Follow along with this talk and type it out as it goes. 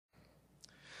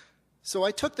So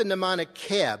I took the mnemonic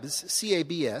CABS,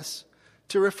 C-A-B-S,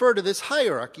 to refer to this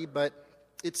hierarchy, but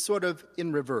it's sort of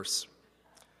in reverse.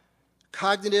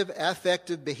 Cognitive,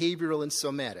 affective, behavioral, and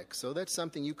somatic. So that's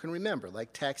something you can remember,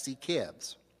 like taxi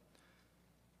cabs.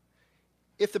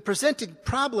 If the presenting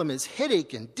problem is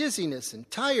headache and dizziness and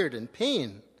tired and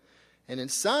pain and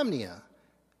insomnia,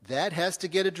 that has to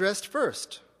get addressed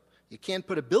first. You can't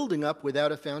put a building up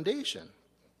without a foundation.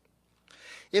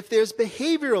 If there's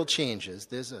behavioral changes,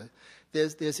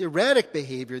 there's erratic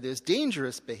behavior, there's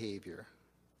dangerous behavior.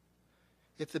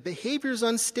 If the behavior is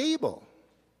unstable,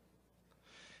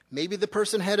 maybe the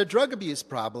person had a drug abuse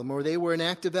problem or they were an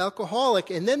active alcoholic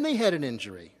and then they had an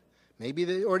injury. Maybe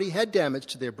they already had damage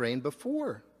to their brain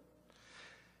before.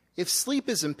 If sleep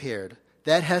is impaired,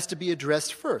 that has to be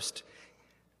addressed first.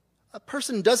 A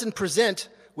person doesn't present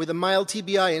with a mild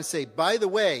TBI and say, by the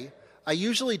way, I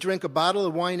usually drink a bottle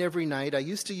of wine every night. I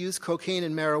used to use cocaine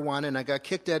and marijuana, and I got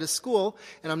kicked out of school,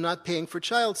 and I'm not paying for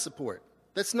child support.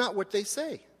 That's not what they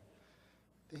say.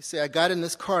 They say, I got in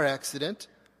this car accident,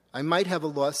 I might have a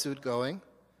lawsuit going,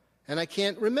 and I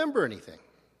can't remember anything.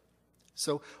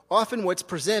 So often what's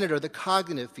presented are the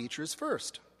cognitive features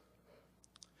first.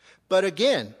 But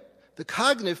again, the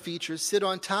cognitive features sit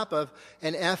on top of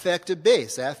an affective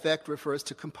base. Affect refers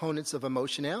to components of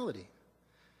emotionality.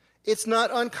 It's not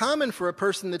uncommon for a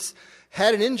person that's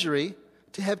had an injury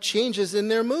to have changes in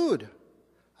their mood.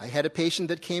 I had a patient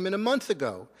that came in a month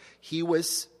ago. He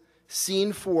was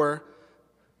seen for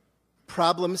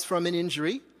problems from an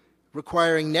injury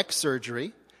requiring neck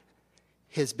surgery.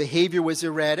 His behavior was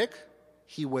erratic.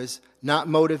 He was not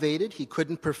motivated. He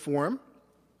couldn't perform.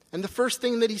 And the first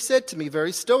thing that he said to me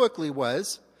very stoically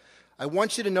was, I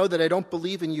want you to know that I don't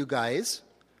believe in you guys.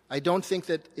 I don't think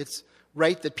that it's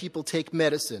right that people take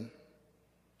medicine.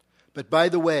 But by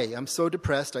the way, I'm so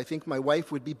depressed, I think my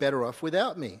wife would be better off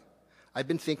without me. I've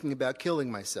been thinking about killing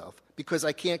myself because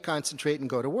I can't concentrate and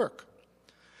go to work.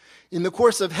 In the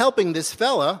course of helping this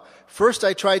fella, first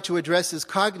I tried to address his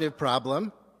cognitive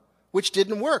problem, which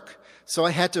didn't work. So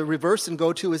I had to reverse and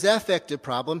go to his affective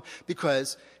problem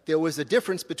because there was a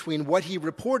difference between what he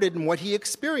reported and what he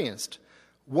experienced.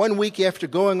 1 week after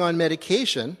going on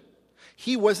medication,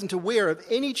 he wasn't aware of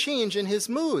any change in his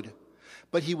mood,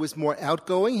 but he was more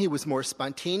outgoing, he was more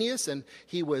spontaneous, and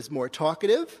he was more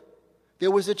talkative.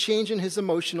 There was a change in his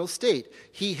emotional state.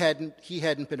 He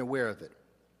hadn't been aware of it.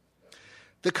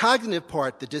 The cognitive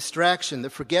part, the distraction, the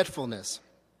forgetfulness,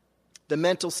 the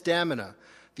mental stamina,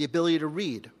 the ability to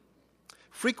read.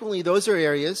 Frequently, those are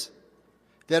areas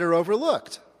that are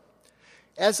overlooked.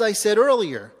 As I said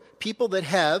earlier, people that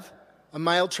have a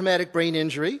mild traumatic brain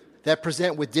injury that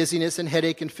present with dizziness and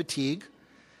headache and fatigue,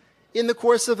 in the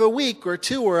course of a week or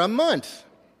 2 or a month,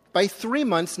 by 3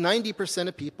 months, 90%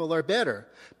 of people are better,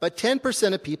 but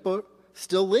 10% of people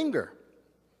still linger.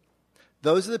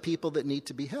 Those are the people that need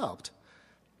to be helped,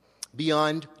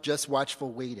 beyond just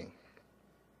watchful waiting.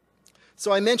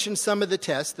 So I mentioned some of the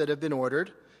tests that have been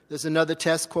ordered. There's another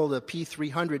test called a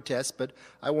P300 test, but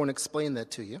I won't explain that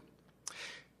to you.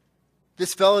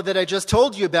 This fellow that I just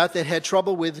told you about that had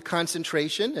trouble with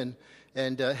concentration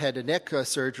and had a neck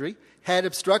surgery, had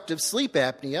obstructive sleep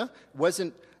apnea,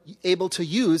 wasn't able to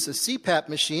use a CPAP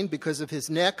machine because of his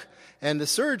neck and the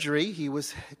surgery. He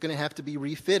was going to have to be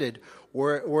refitted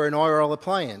or an oral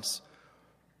appliance.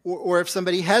 Or if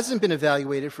somebody hasn't been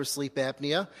evaluated for sleep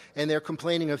apnea and they're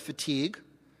complaining of fatigue,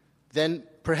 then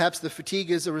perhaps the fatigue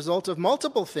is a result of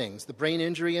multiple things, the brain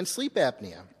injury and sleep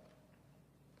apnea.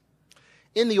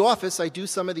 In the office, I do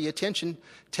some of the attention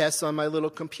tests on my little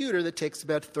computer that takes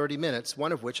about 30 minutes,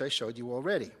 one of which I showed you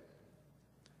already.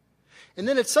 And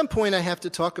then at some point, I have to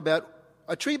talk about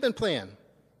a treatment plan.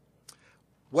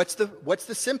 What's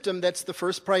the symptom that's the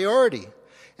first priority?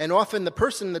 And often the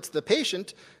person that's the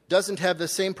patient doesn't have the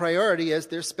same priority as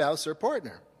their spouse or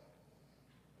partner.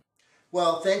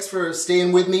 Well, thanks for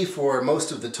staying with me for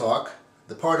most of the talk.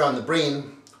 The part on the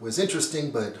brain was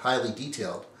interesting but highly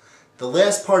detailed. The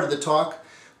last part of the talk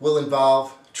will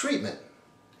involve treatment.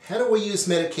 How do we use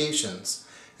medications?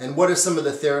 And what are some of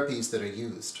the therapies that are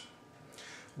used?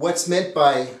 What's meant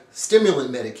by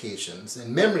stimulant medications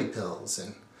and memory pills?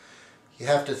 And you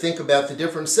have to think about the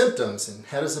different symptoms and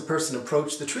how does a person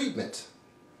approach the treatment.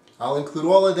 I'll include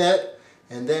all of that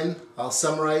and then I'll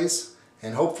summarize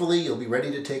and hopefully you'll be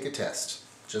ready to take a test.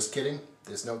 Just kidding,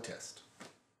 there's no test.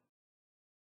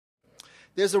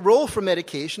 There's a role for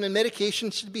medication, and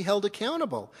medication should be held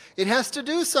accountable. It has to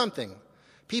do something.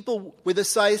 People with a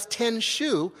size 10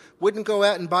 shoe wouldn't go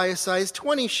out and buy a size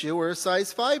 20 shoe or a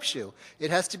size 5 shoe.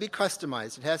 It has to be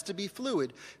customized. It has to be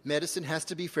fluid. Medicine has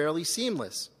to be fairly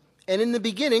seamless. And in the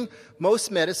beginning,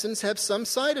 most medicines have some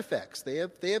side effects. They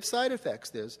have side effects.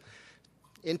 There's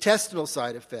intestinal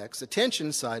side effects,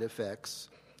 attention side effects,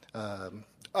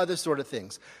 other sort of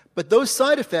things. But those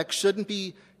side effects shouldn't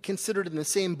be considered in the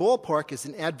same ballpark as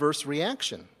an adverse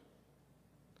reaction.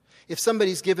 If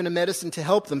somebody's given a medicine to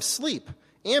help them sleep,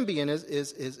 Ambien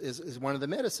is one of the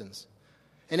medicines.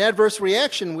 An adverse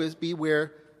reaction would be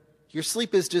where your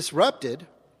sleep is disrupted,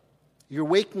 you're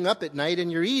waking up at night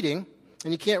and you're eating,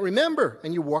 and you can't remember,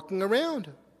 and you're walking around.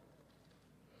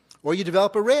 Or you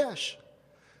develop a rash.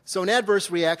 So an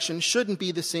adverse reaction shouldn't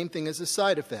be the same thing as a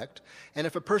side effect. And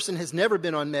if a person has never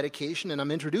been on medication, and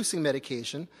I'm introducing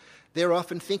medication, they're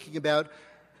often thinking about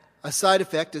a side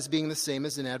effect as being the same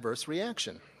as an adverse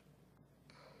reaction.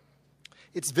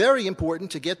 It's very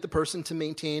important to get the person to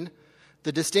maintain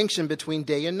the distinction between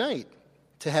day and night,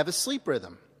 to have a sleep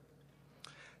rhythm,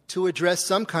 to address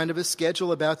some kind of a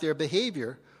schedule about their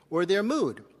behavior or their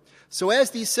mood. So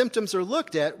as these symptoms are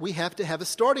looked at, we have to have a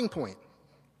starting point.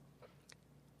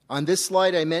 On this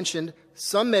slide, I mentioned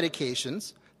some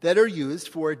medications that are used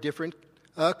for different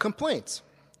complaints.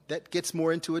 That gets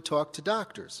more into a talk to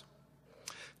doctors.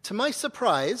 To my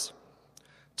surprise,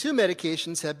 2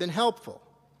 medications have been helpful.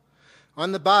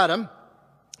 On the bottom,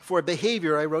 for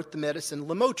behavior, I wrote the medicine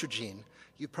lamotrigine.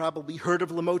 You've probably heard of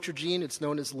lamotrigine. It's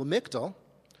known as Lamictal.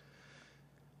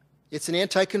 It's an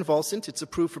anticonvulsant. It's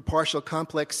approved for partial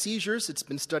complex seizures. It's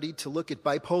been studied to look at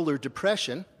bipolar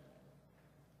depression.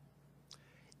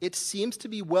 It seems to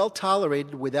be well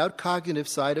tolerated without cognitive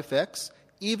side effects,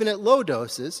 even at low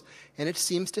doses, and it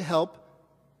seems to help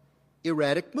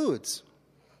erratic moods.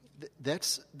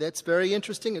 That's very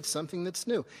interesting. It's something that's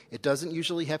new. It doesn't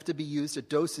usually have to be used at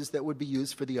doses that would be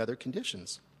used for the other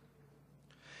conditions.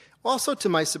 Also, to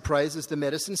my surprise, is the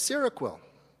medicine Seroquel.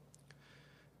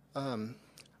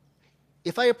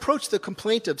 If I approach the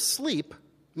complaint of sleep,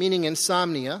 meaning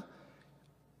insomnia,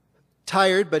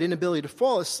 tired but inability to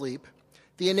fall asleep,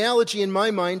 the analogy in my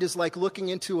mind is like looking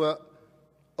into a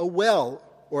well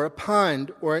or a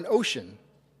pond or an ocean.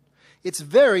 It's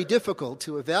very difficult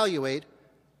to evaluate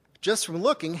just from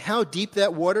looking how deep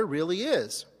that water really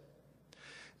is,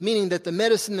 meaning that the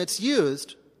medicine that's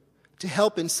used to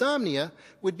help insomnia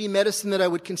would be medicine that I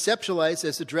would conceptualize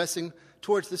as addressing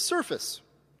towards the surface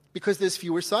because there's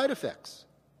fewer side effects.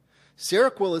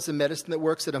 Seroquel is a medicine that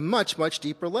works at a much, much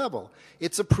deeper level.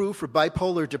 It's approved for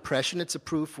bipolar depression. It's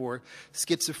approved for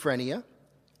schizophrenia.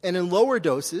 And in lower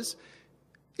doses,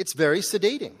 it's very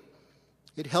sedating.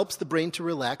 It helps the brain to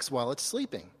relax while it's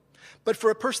sleeping. But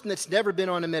for a person that's never been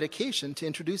on a medication, to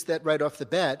introduce that right off the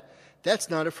bat, that's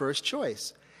not a first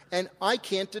choice. And I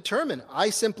can't determine. I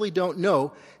simply don't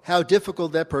know how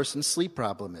difficult that person's sleep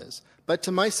problem is. But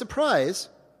to my surprise,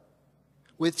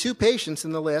 with 2 patients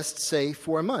in the last, say,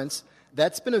 4 months,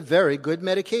 that's been a very good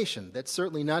medication. That's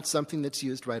certainly not something that's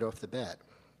used right off the bat.